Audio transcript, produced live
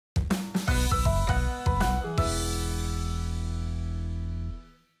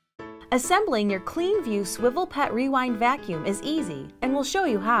Assembling your Cleanview Swivel Pet Rewind vacuum is easy, and we'll show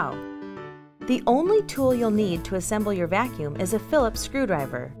you how. The only tool you'll need to assemble your vacuum is a Phillips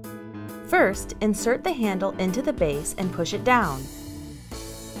screwdriver. First, insert the handle into the base and push it down.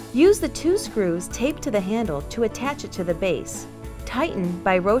 Use the 2 screws taped to the handle to attach it to the base. Tighten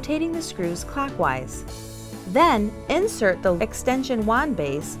by rotating the screws clockwise. Then, insert the extension wand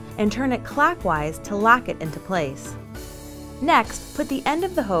base and turn it clockwise to lock it into place. Next, put the end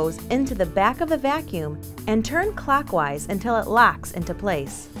of the hose into the back of the vacuum and turn clockwise until it locks into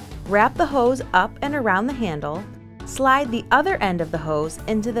place. Wrap the hose up and around the handle. Slide the other end of the hose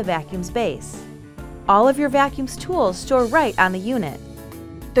into the vacuum's base. All of your vacuum's tools store right on the unit.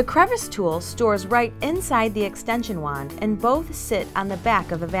 The crevice tool stores right inside the extension wand and both sit on the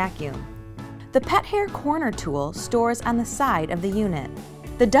back of the vacuum. The pet hair corner tool stores on the side of the unit.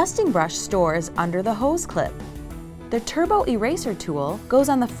 The dusting brush stores under the hose clip. The turbo eraser tool goes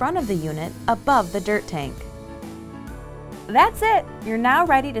on the front of the unit above the dirt tank. That's it! You're now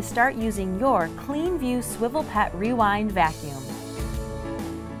ready to start using your Cleanview Swivel Pet Rewind vacuum.